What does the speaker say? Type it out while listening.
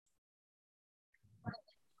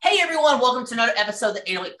Hey everyone, welcome to another episode of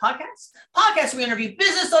the 808 Podcast. Podcast where we interview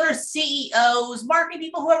business owners, CEOs, marketing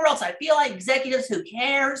people, whoever else. I feel like executives, who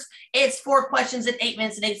cares? It's 4 questions in 8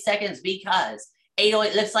 minutes and 8 seconds because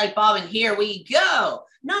 808 looks like Bob, and here we go.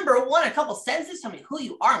 Number 1, a couple sentences. Tell me who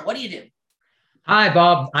you are and what do you do? Hi,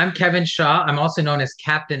 Bob. I'm Kevin Shaw. I'm also known as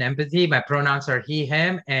Captain Empathy. My pronouns are he,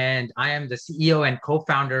 him, and I am the CEO and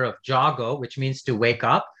co-founder of Jago, which means to wake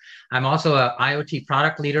up. I'm also an IoT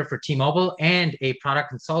product leader for T-Mobile and a product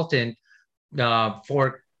consultant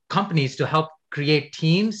for companies to help create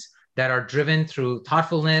teams that are driven through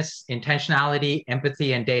thoughtfulness, intentionality,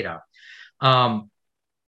 empathy, and data. Um,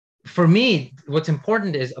 for me, what's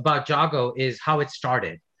important is about Jago is how it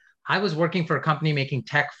started. I was working for a company making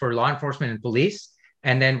tech for law enforcement and police.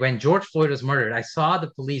 And then when George Floyd was murdered, I saw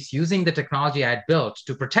the police using the technology I had built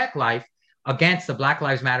to protect life against the Black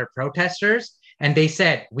Lives Matter protesters. And they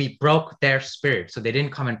said we broke their spirit. So they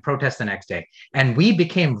didn't come and protest the next day. And we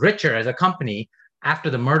became richer as a company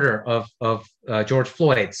after the murder of George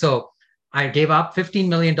Floyd. So I gave up $15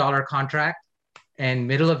 million contract. And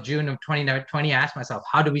middle of June of 2020, I asked myself,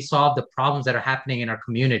 how do we solve the problems that are happening in our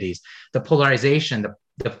communities? The polarization,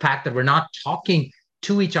 the fact that we're not talking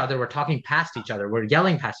to each other, we're talking past each other, we're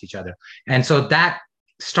yelling past each other. And so that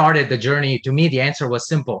started the journey. To me, the answer was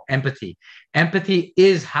simple: empathy. Empathy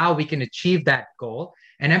is how we can achieve that goal.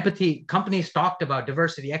 And empathy, companies talked about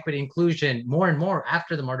diversity, equity, inclusion more and more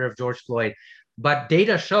after the murder of George Floyd. But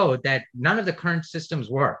data showed that none of the current systems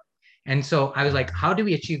work. And so I was like, how do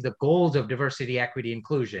we achieve the goals of diversity, equity,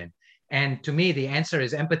 inclusion? And to me, the answer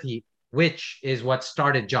is empathy, which is what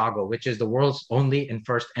started Jago, which is the world's only and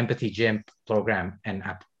first empathy gym program and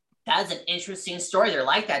app. That's an interesting story there,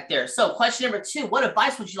 like that there. So question number 2, what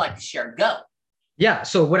advice would you like to share? Go. Yeah.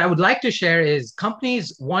 So what I would like to share is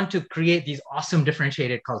companies want to create these awesome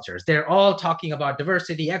differentiated cultures. They're all talking about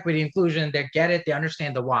diversity, equity, inclusion. They get it. They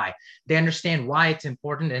understand the why. They understand why it's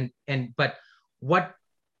important. But what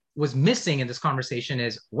was missing in this conversation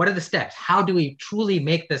is, what are the steps? How do we truly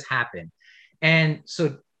make this happen? And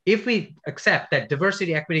so if we accept that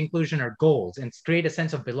diversity, equity, inclusion are goals and create a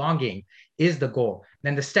sense of belonging is the goal,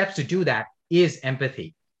 then the steps to do that is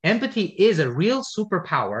empathy. Empathy is a real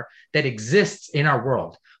superpower that exists in our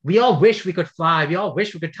world. We all wish we could fly. We all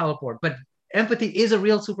wish we could teleport, but empathy is a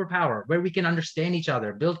real superpower where we can understand each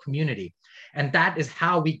other, build community. And that is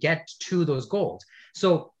how we get to those goals.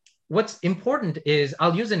 So what's important is,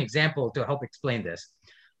 I'll use an example to help explain this.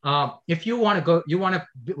 If you want to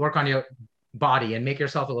work on your body and make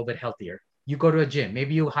yourself a little bit healthier, you go to a gym.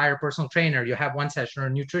 Maybe you hire a personal trainer, you have one session, or a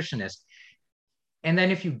nutritionist. And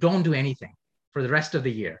then if you don't do anything for the rest of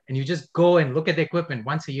the year and you just go and look at the equipment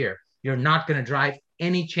once a year, you're not going to drive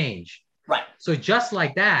any change. Right. So just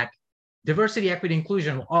like that, diversity, equity,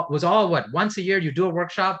 inclusion was all what? Once a year, you do a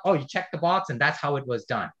workshop, you check the box, and that's how it was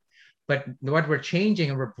done. But what we're changing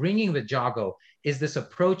and we're bringing with Jago is this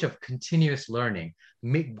approach of continuous learning,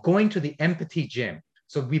 going to the empathy gym.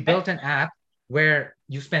 So we built an app where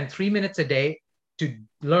you spend 3 minutes a day to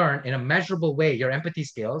learn in a measurable way your empathy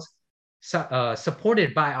skills,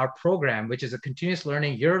 supported by our program, which is a continuous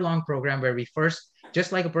learning year-long program where we first,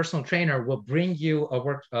 just like a personal trainer, will bring you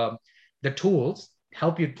the tools,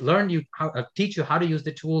 help you learn teach you how to use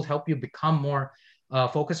the tools, help you become more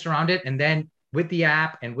focused around it, and then with the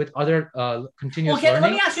app and with other continuous learning.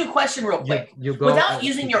 Let me ask you a question real quick. You go without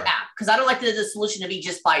using your app, because I don't like the solution to be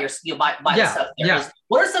just by the stuff.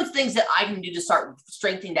 What are some things that I can do to start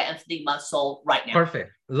strengthening that empathy muscle right now?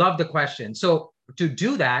 Perfect. Love the question. So to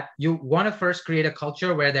do that, you want to first create a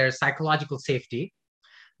culture where there's psychological safety.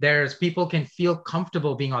 There's people can feel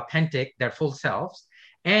comfortable being authentic, their full selves,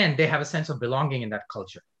 and they have a sense of belonging in that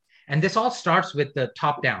culture. And this all starts with the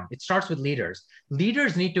top down. It starts with leaders.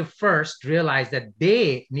 Leaders need to first realize that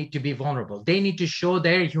they need to be vulnerable. They need to show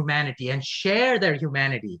their humanity and share their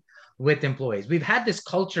humanity with employees. We've had this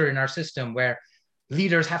culture in our system where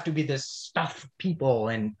leaders have to be this stuffed people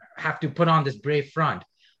and have to put on this brave front,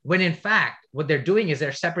 when in fact, what they're doing is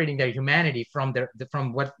they're separating their humanity from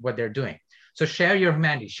what they're doing. So share your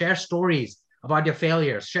humanity, share stories about your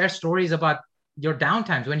failures, share stories about your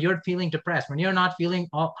downtimes when you're feeling depressed, when you're not feeling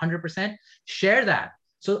 100%, share that.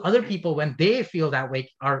 So other people, when they feel that way,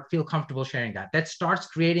 feel comfortable sharing that. That starts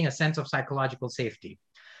creating a sense of psychological safety.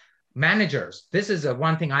 Managers, this is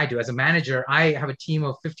one thing I do. As a manager, I have a team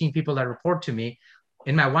of 15 people that report to me.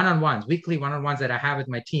 In my one-on-ones, weekly one-on-ones that I have with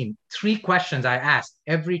my team, 3 questions I ask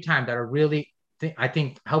every time that are really, I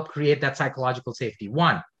think, help create that psychological safety.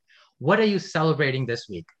 1, what are you celebrating this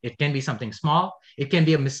week? It can be something small. It can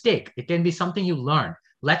be a mistake. It can be something you learned.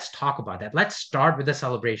 Let's talk about that. Let's start with the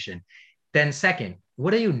celebration. Then second,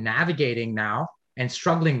 what are you navigating now and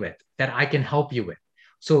struggling with that I can help you with?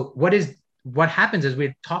 So what happens is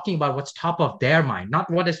we're talking about what's top of their mind, not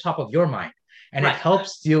what is top of your mind. And Right. it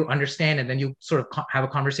helps you understand, and then you sort of have a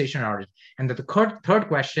conversation around it. And the third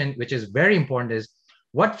question, which is very important, is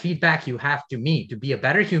what feedback you have to me to be a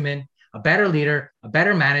better human, a better leader, a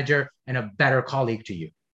better manager, and a better colleague to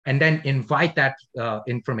you. And then invite that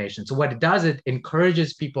information. So what it does, it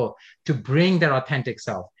encourages people to bring their authentic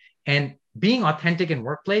self. And being authentic in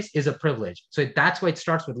workplace is a privilege. So that's why it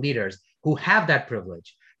starts with leaders who have that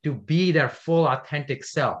privilege to be their full authentic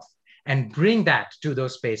self and bring that to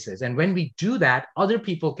those spaces. And when we do that, other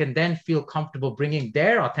people can then feel comfortable bringing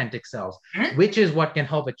their authentic selves, which is what can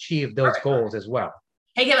help achieve those goals as well.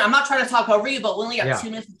 Hey, Kevin, I'm not trying to talk over you, but we only got 2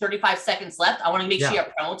 minutes and 35 seconds left. I want to make sure you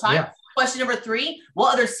have promo time. Question number 3,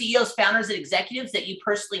 what other CEOs, founders, and executives that you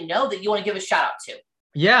personally know that you want to give a shout out to?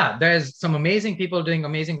 Yeah, there's some amazing people doing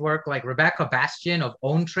amazing work, like Rebecca Bastian of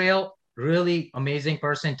OwnTrail, really amazing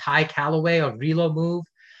person. Ty Calloway of ReloMove,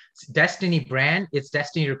 Destiny Brand, it's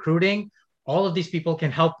Destiny Recruiting. All of these people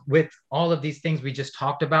can help with all of these things we just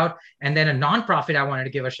talked about. And then a nonprofit I wanted to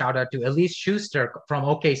give a shout out to, Elise Schuster from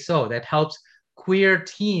OK So, that helps queer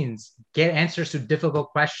teens get answers to difficult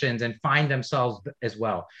questions and find themselves as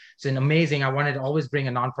well. It's an amazing, I wanted to always bring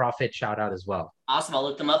a nonprofit shout out as well. Awesome. I'll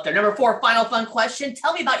look them up there. Number 4, final fun question.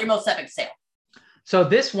 Tell me about your most epic sale. So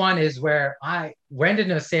this one is where I went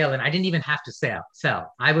into a sale and I didn't even have to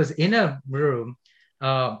sell. I was in a room.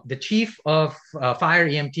 The chief of fire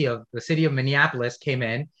EMT of the city of Minneapolis came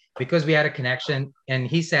in because we had a connection, and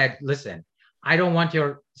he said, listen, I don't want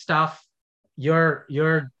your stuff.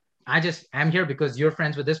 I'm here because you're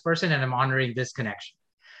friends with this person and I'm honoring this connection.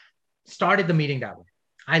 Started the meeting that way.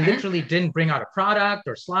 I literally didn't bring out a product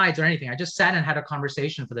or slides or anything. I just sat and had a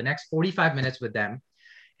conversation for the next 45 minutes with them.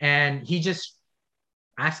 And he just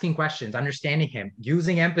asking questions, understanding him,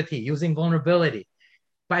 using empathy, using vulnerability.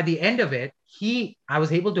 By the end of it, I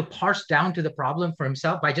was able to parse down to the problem for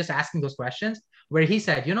himself by just asking those questions, where he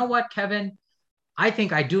said, you know what, Kevin, I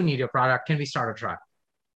think I do need your product. Can we start a trial?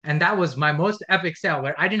 And that was my most epic sale,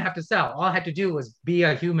 where I didn't have to sell. All I had to do was be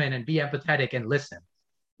a human and be empathetic and listen.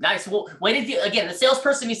 Nice. Well, the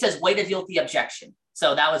salesperson, he says, way to deal with the objection.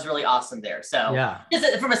 So that was really awesome there. So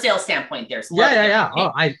just from a sales standpoint there. So yeah.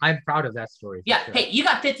 Oh, I'm proud of that story. Yeah. Sure. Hey, you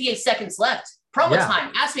got 58 seconds left. Promo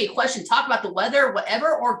time. Ask me a question, talk about the weather,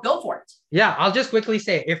 whatever, or go for it. Yeah, I'll just quickly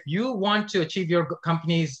say, if you want to achieve your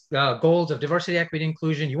company's goals of diversity, equity,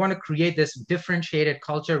 inclusion, you want to create this differentiated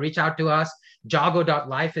culture, reach out to us.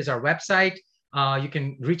 Jago.life is our website. You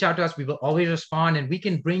can reach out to us. We will always respond, and we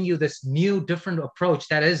can bring you this new, different approach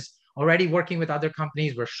that is already working with other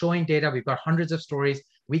companies. We're showing data. We've got hundreds of stories.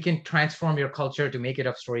 We can transform your culture to make it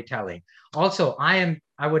of storytelling. Also, I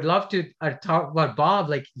would love to talk about Bob.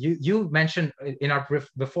 Like you mentioned in our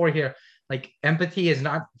before here, like empathy is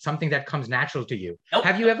not something that comes natural to you. Nope.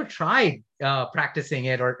 Have you ever tried practicing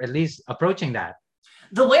it, or at least approaching that?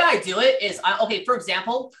 The way I do it is, for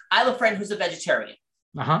example, I have a friend who's a vegetarian.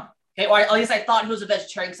 Okay, or at least I thought he was a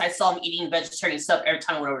vegetarian because I saw him eating vegetarian stuff every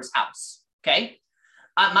time I went over to his house. Okay,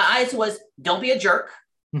 my answer was, don't be a jerk.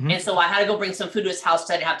 And so I had to go bring some food to his house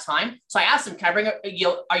because I didn't have time. So I asked him, can I bring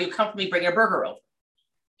are you comfortable bringing a burger over?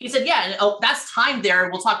 He said, yeah. And that's time there.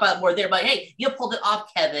 We'll talk about it more there. But hey, you pulled it off,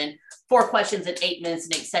 Kevin. 4 questions in 8 minutes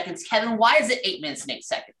and 8 seconds. Kevin, why is it 8 minutes and 8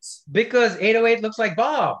 seconds? Because 808 looks like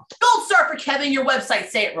Bob. Gold star for Kevin, your website.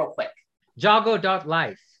 Say it real quick.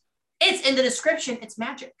 Jago.life. It's in the description. It's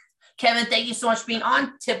magic. Kevin, thank you so much for being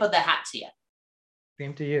on. Tip of the hat to you.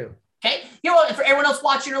 Same to you. Okay, you're welcome. For everyone else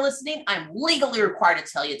watching or listening, I'm legally required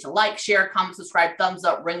to tell you to like, share, comment, subscribe, thumbs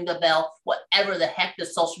up, ring the bell, whatever the heck the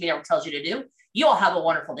social media tells you to do. You all have a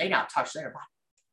wonderful day now. Talk to you later. Bye.